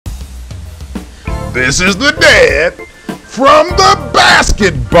This is the dad from the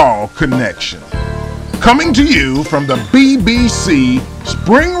Basketball Connection, coming to you from the BBC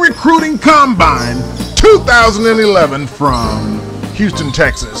Spring Recruiting Combine 2011 from Houston,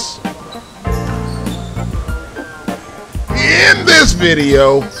 Texas. In this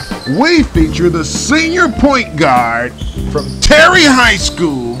video, we feature the senior point guard from Terry High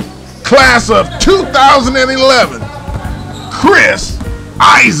School, class of 2011, Chris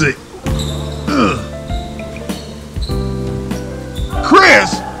Isaac.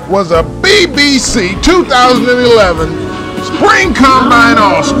 Chris was a BBC 2011 Spring Combine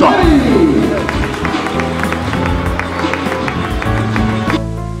All-Star.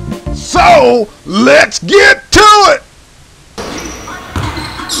 So, let's get to it!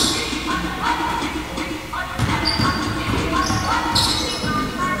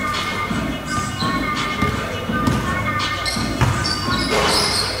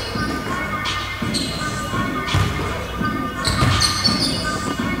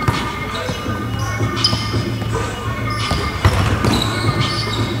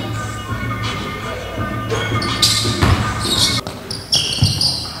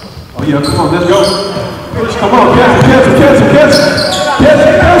 Oh yeah, come on, let's go. Come on, catch it.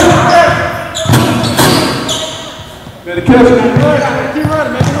 Better catch it. Keep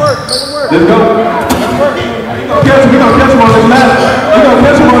running, make it work, Let's go. We're gonna catch him on this last. Catch him,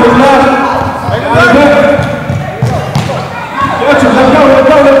 let's go.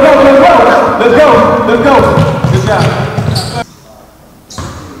 Good job.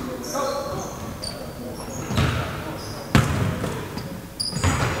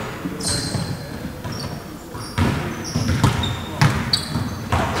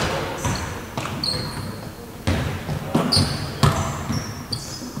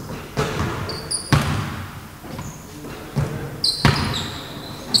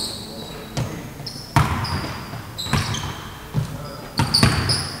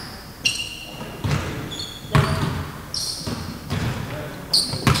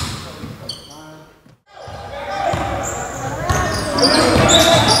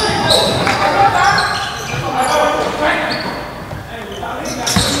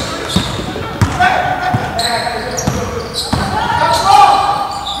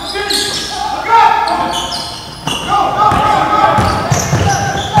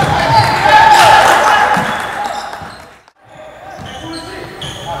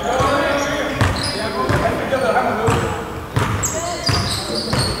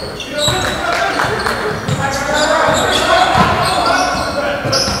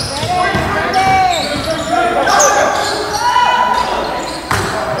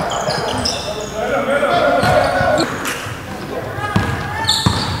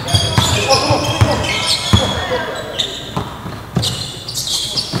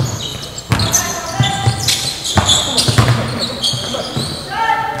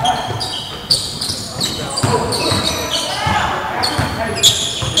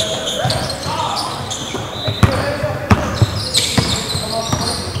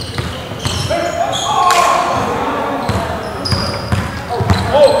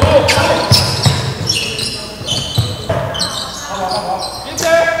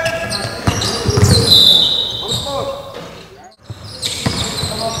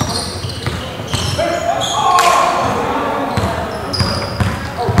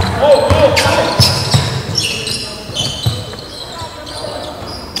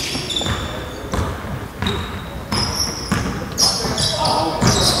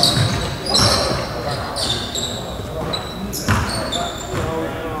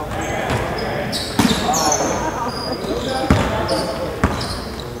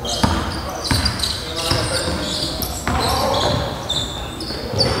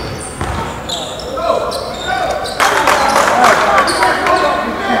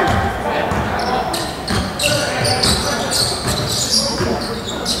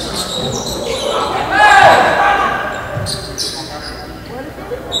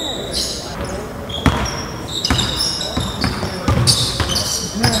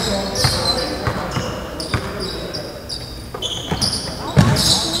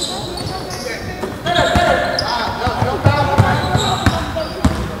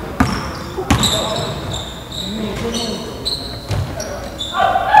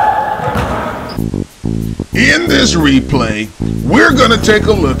 In this replay, we're going to take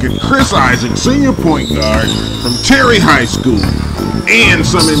a look at Chris Isaac, senior point guard from Terry High School, and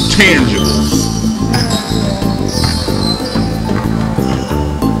some intangibles.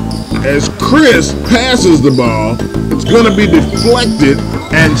 As Chris passes the ball, it's going to be deflected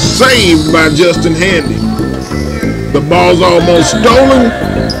and saved by Justin Handy. The ball's almost stolen,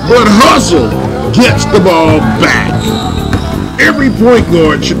 but hustled gets the ball back. Every point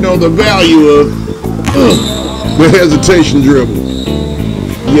guard should know the value of the hesitation dribble.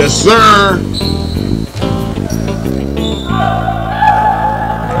 Yes, sir.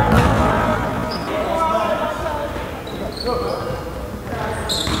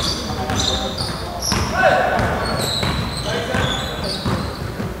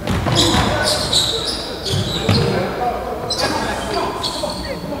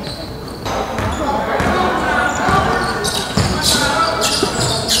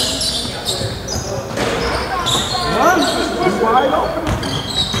 Wide open.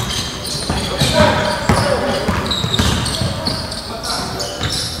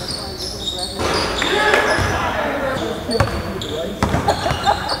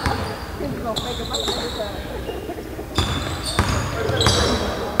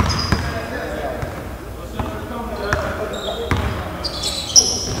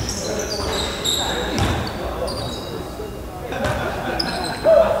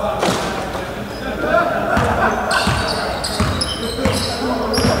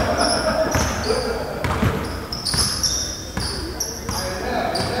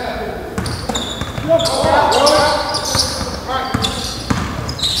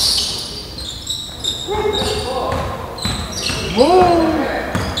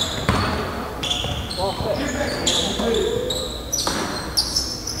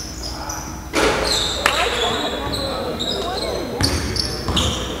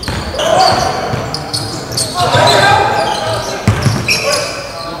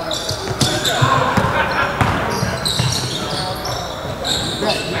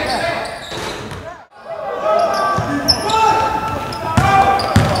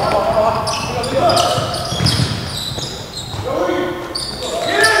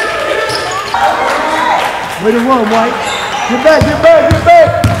 Way to run, White. Get back, get back, get back.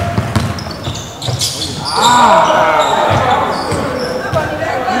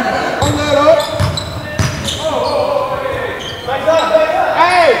 Run that up.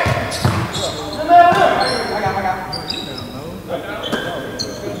 Hey! I got.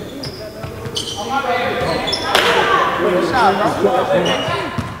 Good shot, bro.